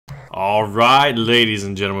Alright, ladies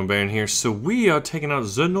and gentlemen, Baron here. So we are taking out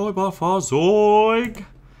the Neubaufahrzeug,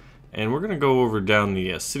 and we're going to go over down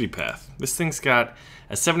the city path. This thing's got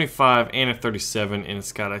a 75 and a 37, and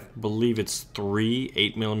it's got, I believe it's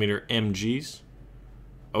 3 8mm MGs.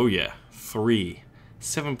 Oh yeah, 3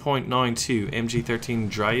 7.92 MG13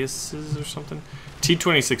 Dryas's or something.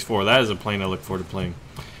 T-26-4, that is a plane I look forward to playing.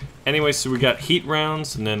 Anyway, so we got heat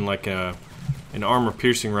rounds, and then like an armor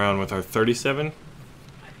piercing round with our 37.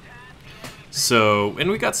 So,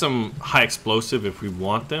 and we got some high explosive if we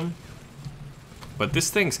want them. But this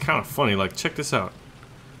thing's kind of funny. Like, check this out.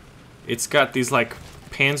 It's got these like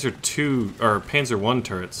Panzer II or Panzer I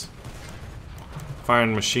turrets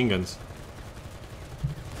firing machine guns.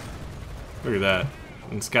 Look at that.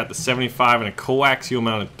 And it's got the 75 and a coaxial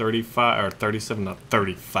mounted 35 or 37, not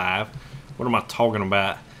 35. What am I talking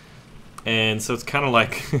about? And so it's kind of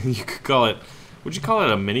like you could call it. Would you call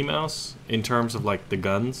it a Minnie Mouse in terms of like the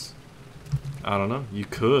guns? I don't know. You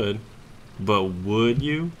could, but would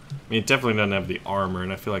you? I mean, it definitely doesn't have the armor,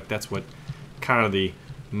 and I feel like that's what kind of the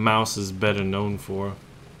mouse is better known for.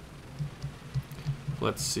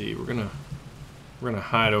 Let's see. We're gonna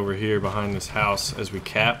hide over here behind this house as we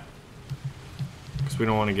cap, because we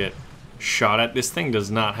don't want to get shot at. This thing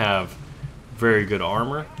does not have very good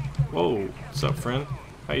armor. Whoa, what's up, friend?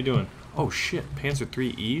 How you doing? Oh shit, Panzer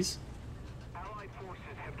III's.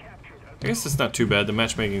 I guess it's not too bad. The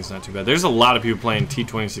matchmaking is not too bad. There's a lot of people playing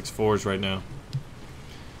T-26-4s right now.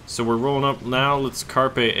 So we're rolling up now. Let's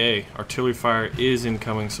Carpe A. Artillery fire is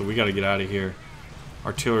incoming, so we got to get out of here.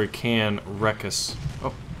 Artillery can wreck us.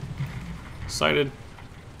 Oh, sighted.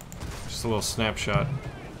 Just a little snapshot,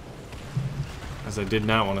 as I did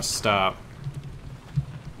not want to stop.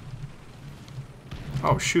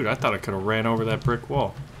 Oh shoot! I thought I could have ran over that brick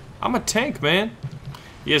wall. I'm a tank, man.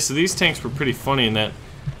 Yeah. So these tanks were pretty funny in that.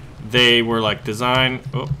 They were like designed.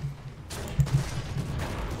 Oh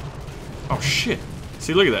shit!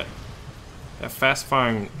 See, look at that. That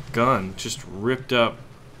fast-firing gun just ripped up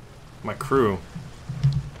my crew.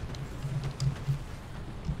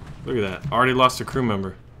 Look at that. Already lost a crew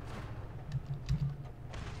member.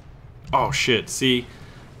 Oh shit! See,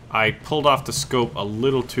 I pulled off the scope a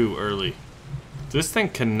little too early. This thing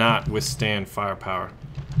cannot withstand firepower.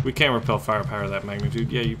 We can't repel firepower of that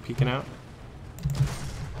magnitude. Yeah, you peeking out?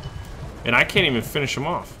 And I can't even finish him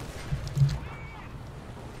off.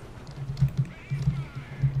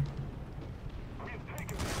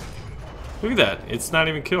 Look at that. It's not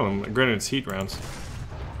even killing him. Granted, it's heat rounds.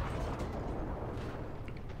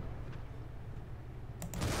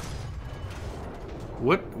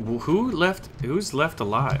 What? Who's left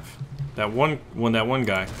alive? That one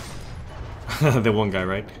guy. The one guy,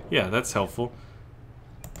 right? Yeah, that's helpful.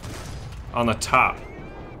 On the top.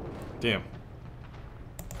 Damn.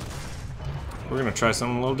 We're gonna try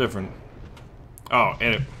something a little different. Oh,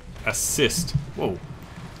 and it assist. Whoa.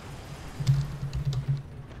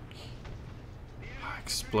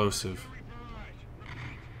 Explosive.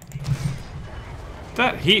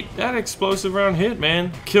 That explosive round hit,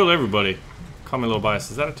 man. Killed everybody. Call me a little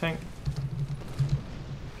biased. Is that a tank?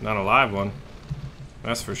 Not a live one.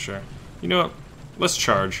 That's for sure. You know what? Let's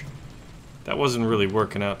charge. That wasn't really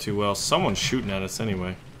working out too well. Someone's shooting at us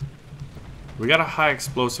anyway. We got a high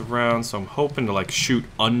explosive round, so I'm hoping to like shoot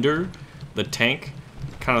under the tank.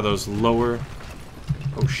 Kind of those lower.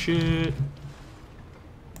 Oh shit.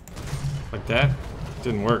 Like that.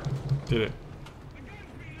 Didn't work, did it?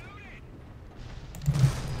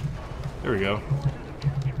 There we go.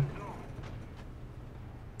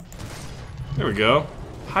 There we go.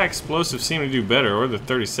 High explosive seemed to do better, or the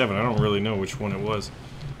 37. I don't really know which one it was.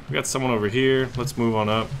 We got someone over here. Let's move on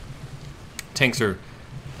up. Tanks are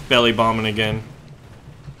belly bombing again.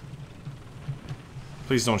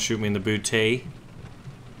 Please don't shoot me in the booty,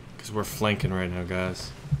 because we're flanking right now,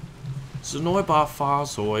 guys. The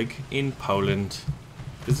Neubaufahrzeug in Poland.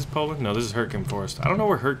 Is this Poland? No, this is Hellcat Forest. I don't know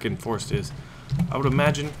where Hellcat Forest is. I would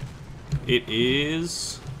imagine it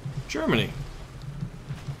is Germany.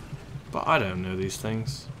 But I don't know these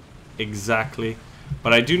things exactly.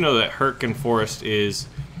 But I do know that Hellcat Forest is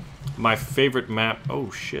my favorite map.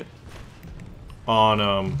 Oh shit.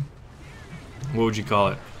 On what would you call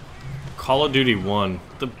it? Call of Duty 1,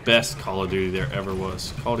 the best Call of Duty there ever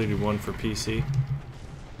was. Call of Duty 1 for PC.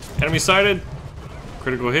 Enemy sighted.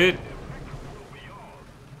 Critical hit.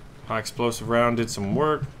 High explosive round did some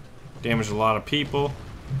work. Damaged a lot of people.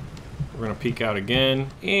 We're gonna peek out again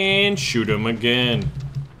and shoot him again.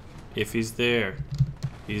 If he's there.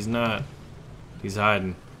 He's not. He's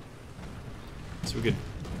hiding. So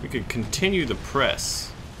we could continue the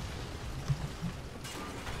press.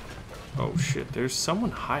 Oh shit, there's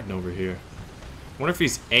someone hiding over here. Wonder if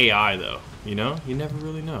he's AI though, you know? You never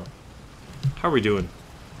really know. How are we doing?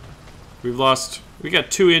 We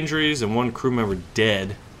got 2 injuries and 1 crew member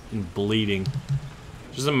dead and bleeding.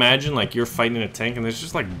 Just imagine like you're fighting in a tank and there's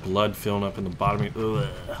just like blood filling up in the bottom of you.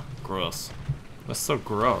 Ugh, gross. That's so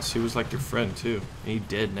gross. He was like your friend too. And he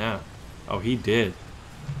dead now. Oh, he did.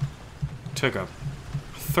 Took a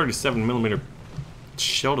 37mm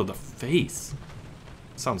shell to the face.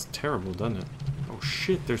 Sounds terrible, doesn't it? Oh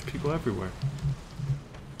shit, there's people everywhere.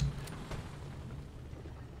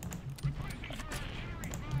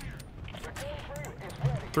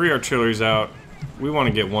 Three artillery's out. We want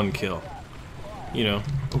to get 1 kill. You know.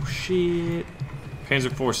 Oh shit. Panzer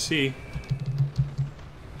IV-C.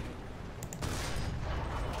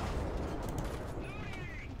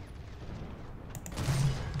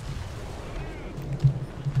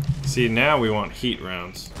 See, now we want heat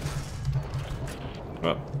rounds.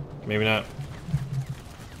 Well, maybe not.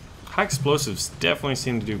 High explosives definitely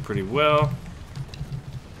seem to do pretty well.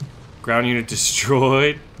 Ground unit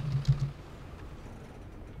destroyed.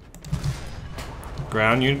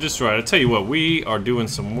 Ground unit destroyed. I tell you what, we are doing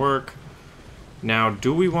some work. Now,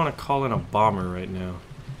 do we want to call in a bomber right now?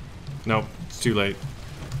 Nope, it's too late.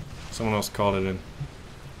 Someone else called it in.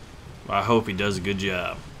 I hope he does a good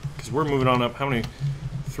job. Because we're moving on up. How many?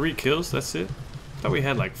 3 kills? That's it? I thought we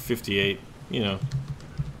had like 58. You know.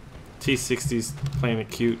 T-60's playing it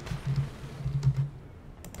cute.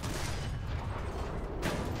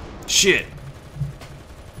 Shit!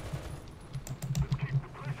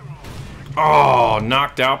 Oh,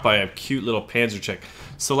 knocked out by a cute little Panzercheck.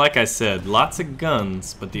 So like I said, lots of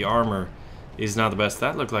guns, but the armor is not the best.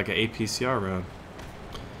 That looked like an APCR round.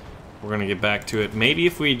 We're gonna get back to it. Maybe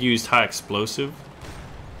if we'd used high explosive.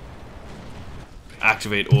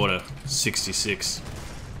 Activate order 66.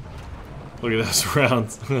 Look at those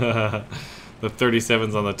rounds. The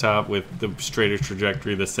 37's on the top with the straighter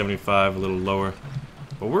trajectory, the 75 a little lower.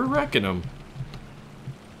 But we're wrecking them.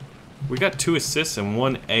 We got 2 assists and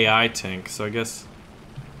 1 AI tank, so I guess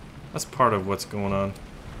that's part of what's going on.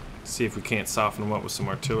 See if we can't soften them up with some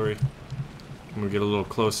artillery when we get a little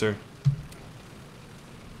closer.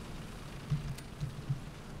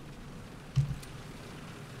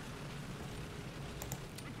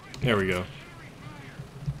 There we go.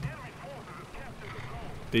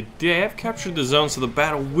 They have captured the zone, so the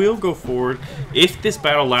battle will go forward. If this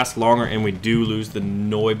battle lasts longer and we do lose the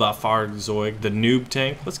Neubaufahrzeug, the noob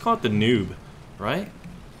tank, let's call it the noob, right?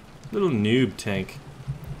 Little noob tank.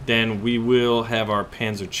 Then we will have our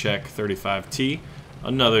Panzercheck 35T,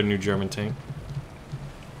 another new German tank.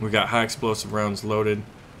 We got high explosive rounds loaded.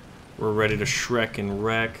 We're ready to Shrek and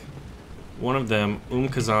wreck. One of them,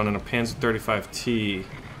 Kazan, and a Panzer 35T.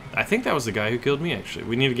 I think that was the guy who killed me, actually.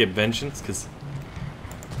 We need to get vengeance, because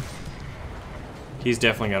he's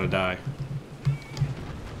definitely got to die.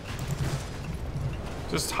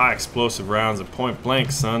 Just high explosive rounds at point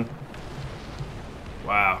blank, son.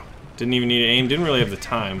 Wow. Didn't even need to aim. Didn't really have the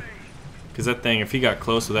time. Because that thing, if he got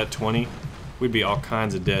close with that 20, we'd be all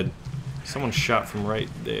kinds of dead. Someone shot from right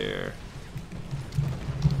there.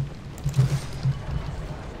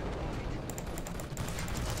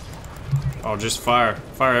 Oh, just fire.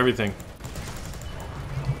 Fire everything.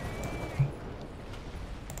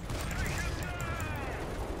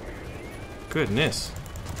 Goodness.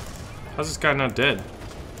 How's this guy not dead?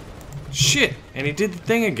 Shit! And he did the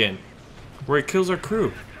thing again. Where he kills our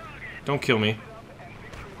crew. Don't kill me.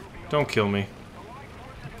 Don't kill me.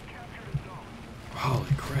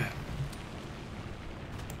 Holy crap.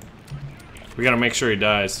 We gotta make sure he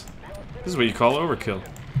dies. This is what you call overkill.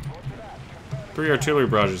 3 artillery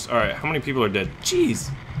barrages. Alright, how many people are dead?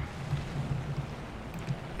 Jeez!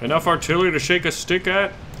 Enough artillery to shake a stick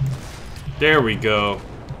at? There we go.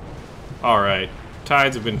 Alright.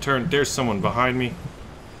 Tides have been turned. There's someone behind me.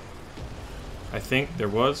 I think there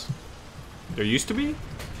was. There used to be?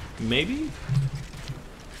 Maybe?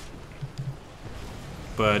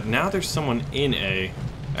 But now there's someone in A.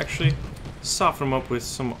 Actually, soften them up with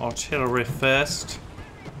some artillery first.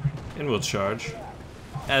 And we'll charge.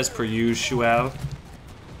 As per usual.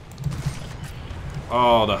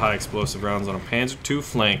 Oh, the high explosive rounds on a Panzer II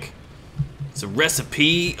flank. It's a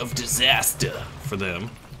recipe of disaster for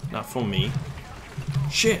them. Not for me.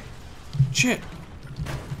 Shit. Shit.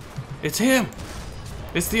 It's him.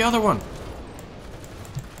 It's the other one.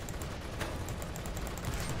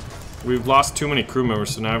 We've lost too many crew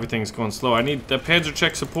members, so now everything's going slow. I need the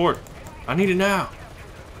Panzercheck support. I need it now.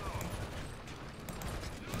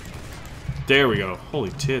 There we go. Holy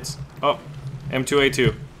tits. Oh,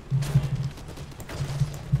 M2A2.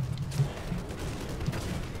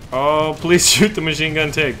 Oh, please shoot the machine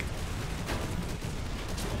gun tank.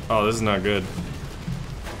 Oh, this is not good.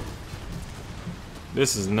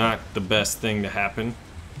 This is not the best thing to happen.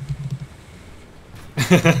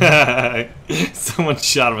 Someone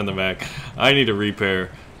shot him in the back. I need to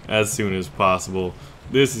repair as soon as possible.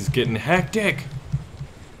 This is getting hectic.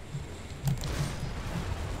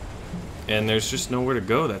 And there's just nowhere to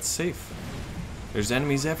go that's safe. There's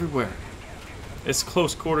enemies everywhere. It's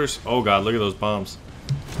close quarters. Oh god, look at those bombs.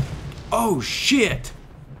 Oh shit!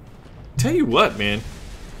 Tell you what, man.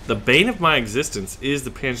 The bane of my existence is the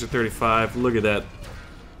Panzer 35. Look at that.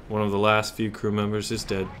 One of the last few crew members is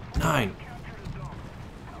dead. 9.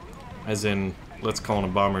 As in, let's call it a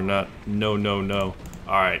bomber, not no.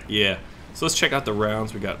 Alright, yeah. So let's check out the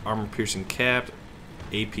rounds. We got armor piercing cap,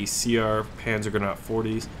 APCR, Panzer Granat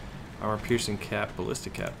 40s, armor piercing cap,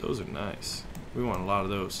 ballistic cap. Those are nice. We want a lot of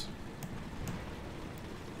those.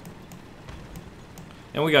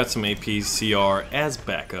 And we got some APCR as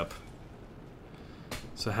backup.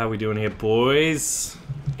 So how we doing here, boys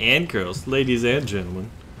and girls, ladies and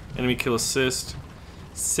gentlemen? Enemy kill assist,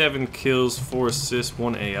 7 kills, 4 assists,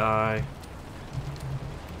 1 AI.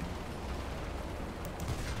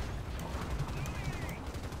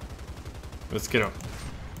 Let's get a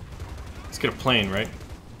plane, right?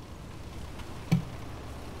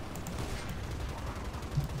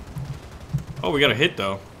 Oh, we got a hit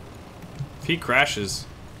though. If he crashes,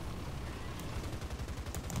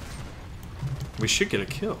 we should get a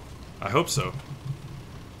kill. I hope so.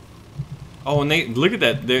 Oh, and they look at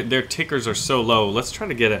that. Their tickers are so low. Let's try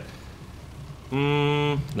to get it.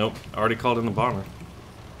 Nope. Already called in the bomber.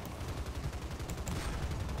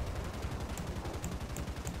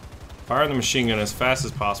 Fire the machine gun as fast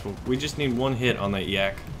as possible. We just need one hit on that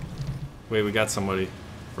yak. Wait, we got somebody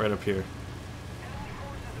right up here.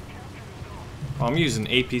 Oh, I'm using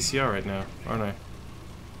APCR right now, aren't I?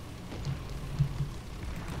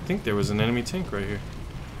 I think there was an enemy tank right here.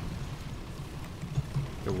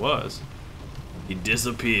 There was. He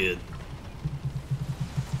disappeared.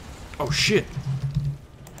 Oh shit.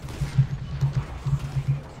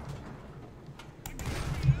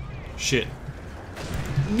 Shit.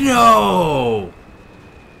 No!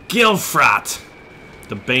 Gilfrat!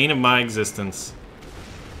 The bane of my existence.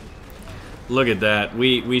 Look at that.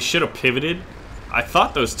 We should have pivoted. I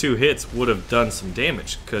thought those 2 hits would have done some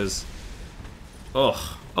damage, because...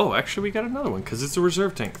 Oh, actually we got another one, because it's a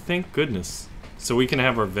reserve tank. Thank goodness. So we can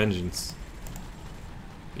have our vengeance.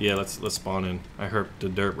 Yeah, let's spawn in. I heard the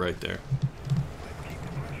dirt right there.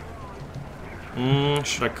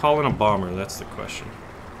 Should I call in a bomber? That's the question.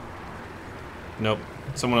 Nope.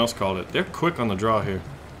 Someone else called it. They're quick on the draw here.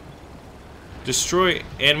 Destroy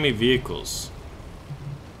enemy vehicles.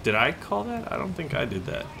 Did I call that? I don't think I did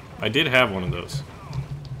that. I did have one of those.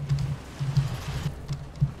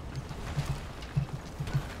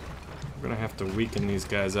 We're gonna have to weaken these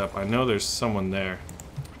guys up. I know there's someone there.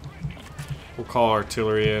 We'll call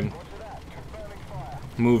artillery in.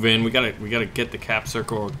 Move in. We gotta get the cap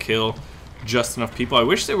circle or kill just enough people. I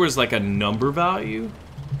wish there was like a number value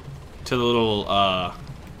to the little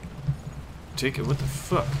ticket. What the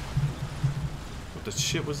fuck? What the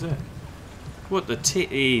shit was that? What the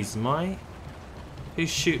titties, mate? Who's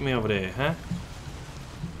shooting me over there, huh?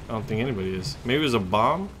 I don't think anybody is. Maybe it was a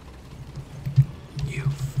bomb? You.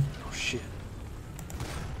 Oh shit.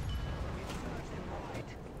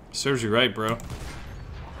 Serves you right, bro.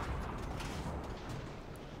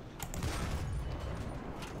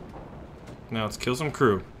 Now let's kill some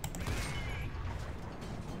crew.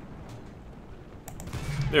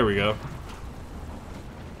 There we go.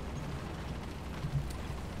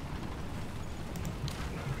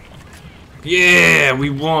 Yeah, we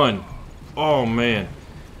won. Oh man.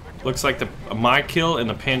 Looks like my kill and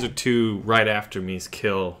the Panzer II right after me's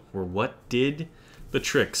kill were what did the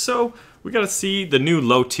trick. So we gotta see the new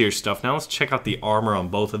low tier stuff. Now let's check out the armor on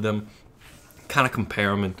both of them. Kind of compare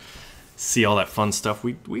them and see all that fun stuff.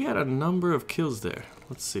 We had a number of kills there.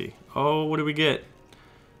 Let's see. Oh, what do we get?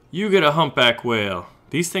 You get a humpback whale.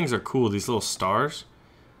 These things are cool, these little stars.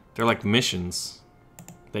 They're like missions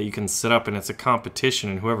that you can set up, and it's a competition,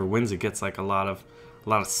 and whoever wins it gets like a lot of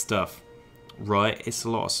stuff. Right, it's a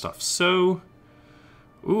lot of stuff. So,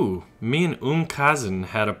 ooh, me and Kazan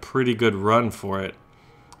had a pretty good run for it.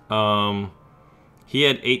 He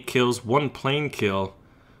had 8 kills, 1 plane kill,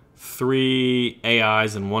 3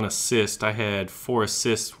 AIs, and 1 assist. I had 4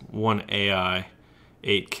 assists, 1 AI,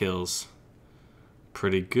 8 kills.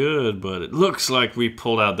 Pretty good, but it looks like we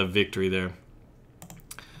pulled out the victory there.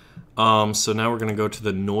 So now we're gonna go to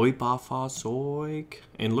the Neubaufahrzeug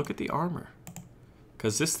and look at the armor,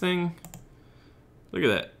 cause this thing, look at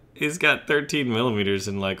that, it's got 13 millimeters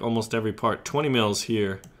in like almost every part, 20 mils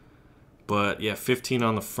here, but yeah, 15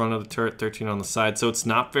 on the front of the turret, 13 on the side, so it's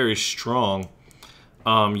not very strong.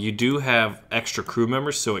 You do have extra crew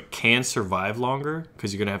members, so it can survive longer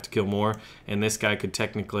because you're gonna have to kill more. And this guy could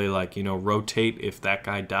technically, like, you know, rotate if that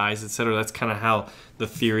guy dies, etc. That's kind of how the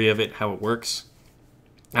theory of it, how it works.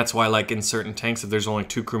 That's why, like, in certain tanks, if there's only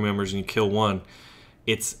 2 crew members and you kill one,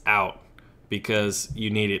 it's out because you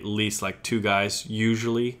need at least like 2 guys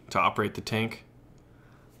usually to operate the tank.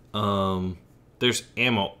 There's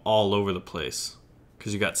ammo all over the place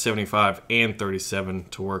because you got 75 and 37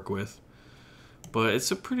 to work with. But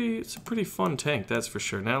it's a pretty fun tank, that's for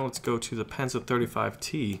sure. Now let's go to the Panzer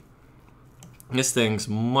 35T. This thing's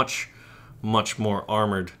much more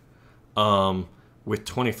armored, with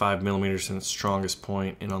 25 millimeters in its strongest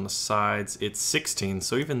point, and on the sides it's 16.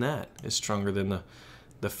 So even that is stronger than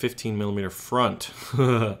the 15 millimeter front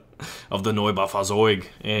of the Neubaufahrzeug.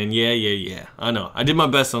 And yeah, I know I did my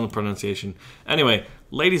best on the pronunciation. Anyway,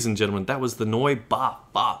 ladies and gentlemen, that was the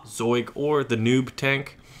Neubaufahrzeug, or the noob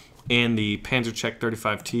tank, and the Panzercheck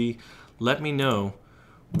 35T. Let me know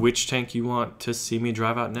which tank you want to see me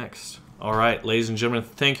drive out next. Alright, ladies and gentlemen,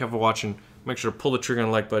 thank you for watching. Make sure to pull the trigger on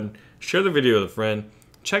the like button, share the video with a friend,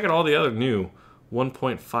 check out all the other new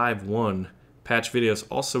 1.51 patch videos.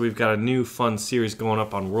 Also, we've got a new fun series going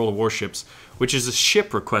up on World of Warships, which is a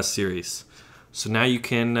ship request series. So now you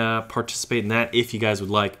can participate in that if you guys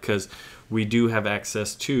would like, because we do have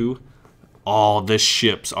access to all the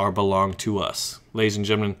ships belong to us. Ladies and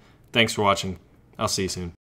gentlemen, thanks for watching. I'll see you soon.